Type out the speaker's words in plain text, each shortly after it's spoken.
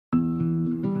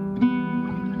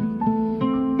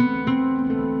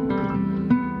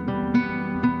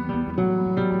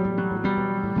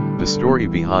Story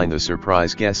behind the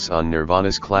surprise guests on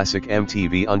Nirvana's classic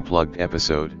MTV Unplugged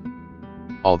episode.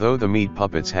 Although the Meat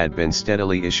Puppets had been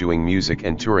steadily issuing music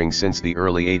and touring since the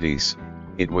early 80s,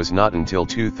 it was not until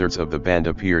two-thirds of the band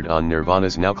appeared on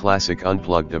Nirvana's now classic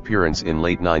Unplugged appearance in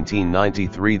late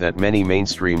 1993 that many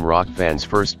mainstream rock fans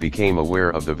first became aware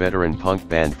of the veteran punk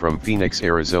band from Phoenix,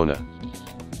 Arizona.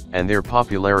 And their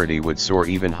popularity would soar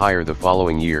even higher the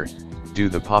following year, due to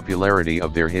the popularity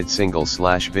of their hit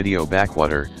single/video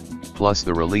Backwater, plus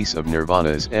the release of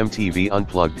Nirvana's MTV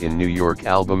Unplugged in New York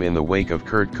album in the wake of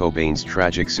Kurt Cobain's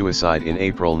tragic suicide in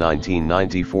April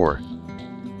 1994.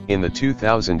 In the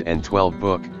 2012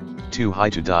 book, Too High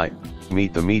to Die,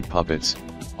 Meet the Meat Puppets,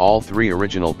 all three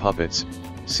original puppets,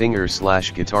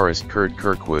 singer/guitarist Curt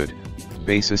Kirkwood,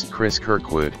 bassist Cris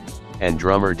Kirkwood, and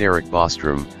drummer Derrick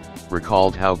Bostrom,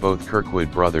 recalled how both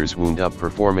Kirkwood brothers wound up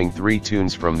performing three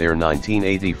tunes from their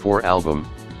 1984 album,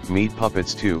 Meat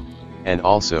Puppets 2, and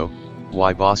also,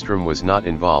 why Bostrom was not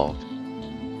involved.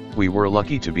 We were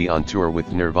lucky to be on tour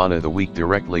with Nirvana the week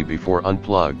directly before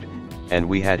Unplugged, and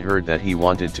we had heard that he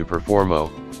wanted to perform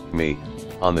 "Oh, Me"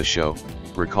 on the show,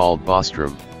 recalled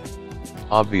Bostrom.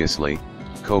 Obviously,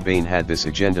 Cobain had this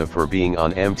agenda for being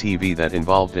on MTV that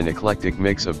involved an eclectic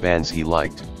mix of bands he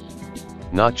liked.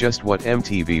 Not just what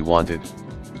MTV wanted.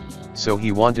 So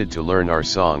he wanted to learn our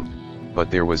song,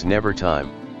 but there was never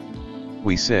time.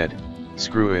 We said,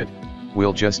 screw it,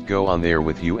 we'll just go on there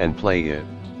with you and play it.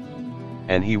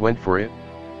 And he went for it.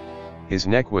 His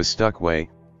neck was stuck way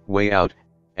out,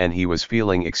 and he was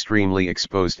feeling extremely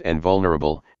exposed and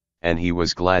vulnerable, and he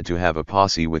was glad to have a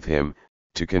posse with him,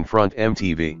 to confront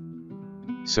MTV.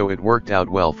 So it worked out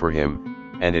well for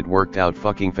him, and it worked out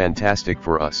fucking fantastic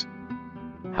for us.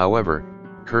 However,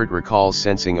 Kurt recalls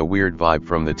sensing a weird vibe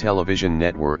from the television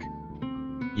network.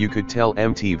 You could tell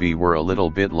MTV were a little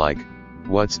bit like,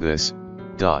 what's this?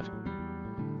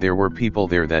 There were people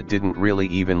there that didn't really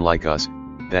even like us,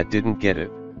 that didn't get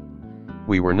it.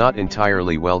 We were not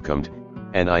entirely welcomed,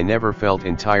 and I never felt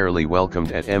entirely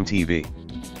welcomed at MTV.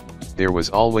 There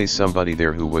was always somebody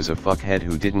there who was a fuckhead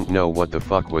who didn't know what the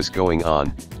fuck was going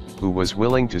on, who was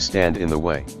willing to stand in the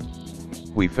way.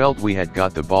 We felt we had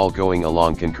got the ball going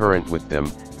along concurrent with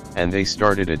them, and they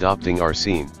started adopting our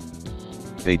scene.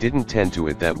 They didn't tend to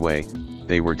it that way,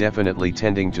 they were definitely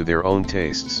tending to their own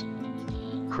tastes.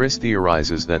 Cris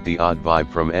theorizes that the odd vibe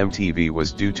from MTV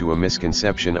was due to a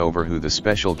misconception over who the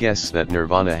special guests that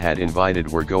Nirvana had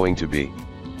invited were going to be.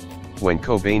 When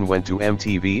Cobain went to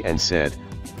MTV and said,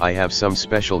 "I have some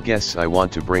special guests I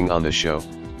want to bring on the show,"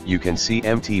 you can see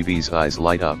MTV's eyes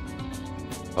light up.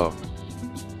 Oh,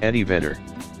 Eddie Vedder.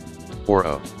 Or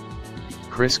oh,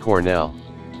 Chris Cornell.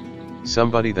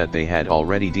 Somebody that they had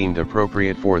already deemed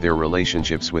appropriate for their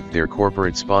relationships with their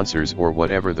corporate sponsors or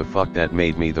whatever the fuck that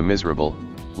made me the miserable,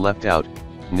 left out,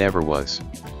 never was.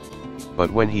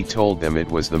 But when he told them it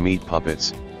was the Meat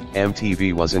Puppets,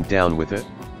 MTV wasn't down with it.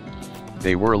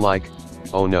 They were like,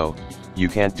 oh no, you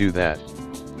can't do that.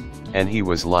 And he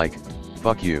was like,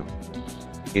 fuck you.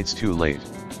 It's too late.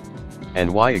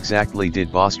 And why exactly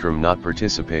did Bostrom not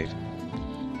participate?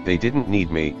 They didn't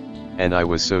need me, and I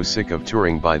was so sick of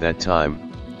touring by that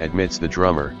time, admits the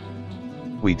drummer.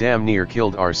 We damn near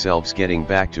killed ourselves getting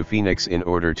back to Phoenix in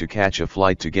order to catch a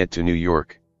flight to get to New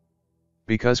York.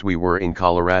 Because we were in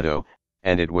Colorado,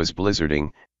 and it was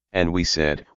blizzarding, and we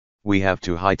said, we have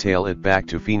to hightail it back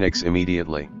to Phoenix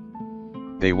immediately.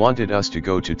 They wanted us to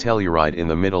go to Telluride in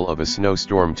the middle of a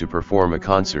snowstorm to perform a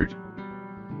concert.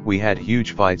 We had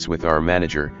huge fights with our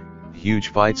manager, huge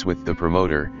fights with the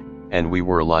promoter, and we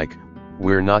were like,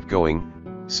 we're not going,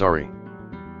 sorry.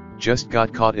 Just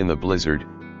got caught in the blizzard,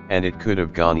 and it could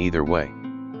have gone either way.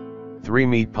 3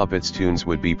 Meat Puppets tunes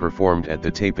would be performed at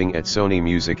the taping at Sony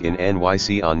Music in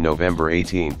NYC on November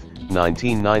 18,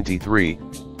 1993,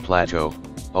 Plateau,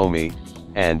 Oh Me,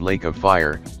 and Lake of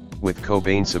Fire, with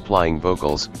Cobain supplying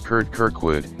vocals, Curt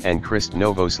Kirkwood and Chris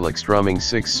Novoselic strumming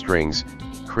 6 strings,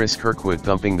 Cris Kirkwood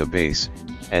thumping the bass,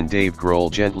 and Dave Grohl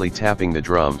gently tapping the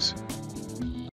drums.